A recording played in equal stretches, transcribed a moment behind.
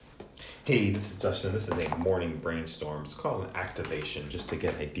Hey, this is Justin. This is a morning brainstorm. It's called an activation just to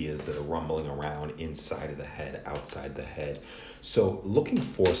get ideas that are rumbling around inside of the head, outside the head. So, looking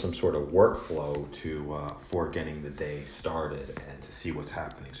for some sort of workflow for getting the day started and to see what's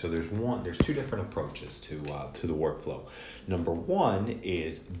happening. So, there's two different approaches to the workflow. Number one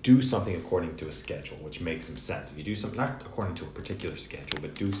is do something according to a schedule, which makes some sense. If you do something not according to a particular schedule,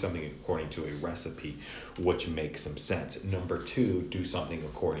 but do something according to a recipe, which makes some sense. Number two, do something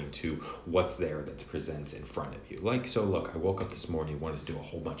according to what's there that presents in front of you. Look, I woke up this morning, wanted to do a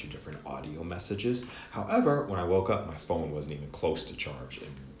whole bunch of different audio messages. However, when I woke up, my phone wasn't even close to charge. It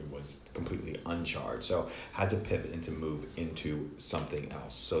was completely uncharged. So had to pivot and to move into something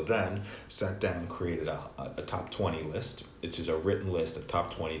else. So then sat down, created a top 20 list. It's just a written list of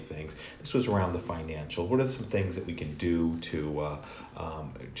top 20 things. This was around the financial. What are some things that we can do to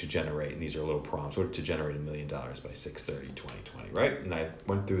generate, and these are little prompts, to generate $1 million by 6/30/2020, right? And I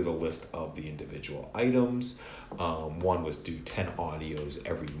went through the list of the individual items. One was do 10 audios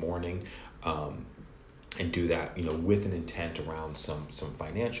every morning. And do that, with an intent around some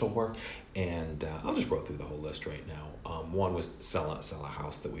financial work. And I'll just roll through the whole list right now. One was sell a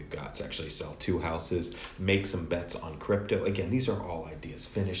house that we've got. To actually sell 2 houses, make some bets on crypto. Again, these are all ideas.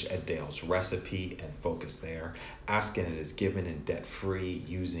 Finish Ed Dale's recipe and focus there. Asking it is given and debt free,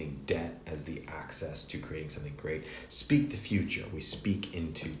 using debt as the access to creating something great. Speak the future. We speak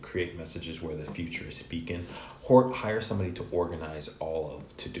into create messages where the future is speaking. Hire somebody to organize all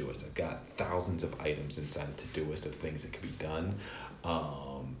of Todoist. I've got thousands of items inside of Todoist of things that could be done.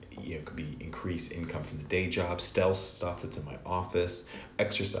 It could be increase income from the day job, stealth stuff that's in my office,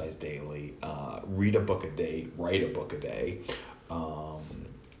 exercise daily, read a book a day, write a book a day,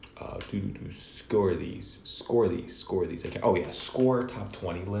 score these. Score top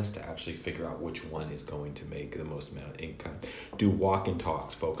 20 list to actually figure out which one is going to make the most amount of income. Do walk and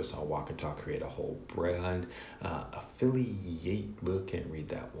talks, focus on walk and talk, create a whole brand, affiliate, can't read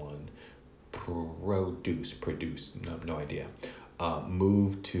that one. Produce, no idea.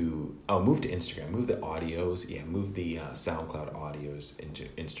 Move to Instagram, move the audios, move the SoundCloud audios into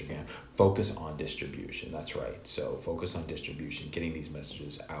Instagram. Focus on distribution, that's right. So focus on distribution, getting these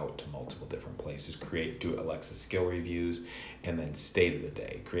messages out to multiple different places. Do Alexa skill reviews, and then state of the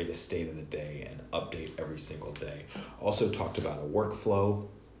day. Create a state of the day and update every single day. Also talked about a workflow,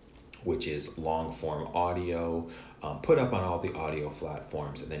 which is long form audio, put up on all the audio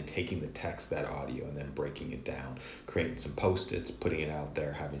platforms, and then taking the text, that audio, and then breaking it down, creating some post-its, putting it out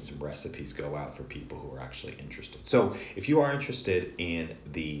there, having some recipes go out for people who are actually interested. So if you are interested in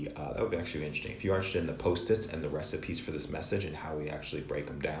that would actually be interesting. If you are interested in the post-its and the recipes for this message and how we actually break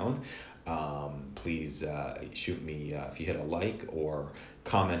them down, please shoot me if you hit a like or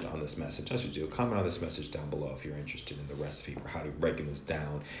comment on this message. That's what you do. Comment on this message down below if you're interested in the recipe for how to breaking this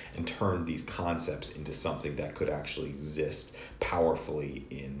down and turn these concepts into something that could actually exist powerfully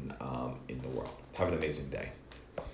in the world. Have an amazing day.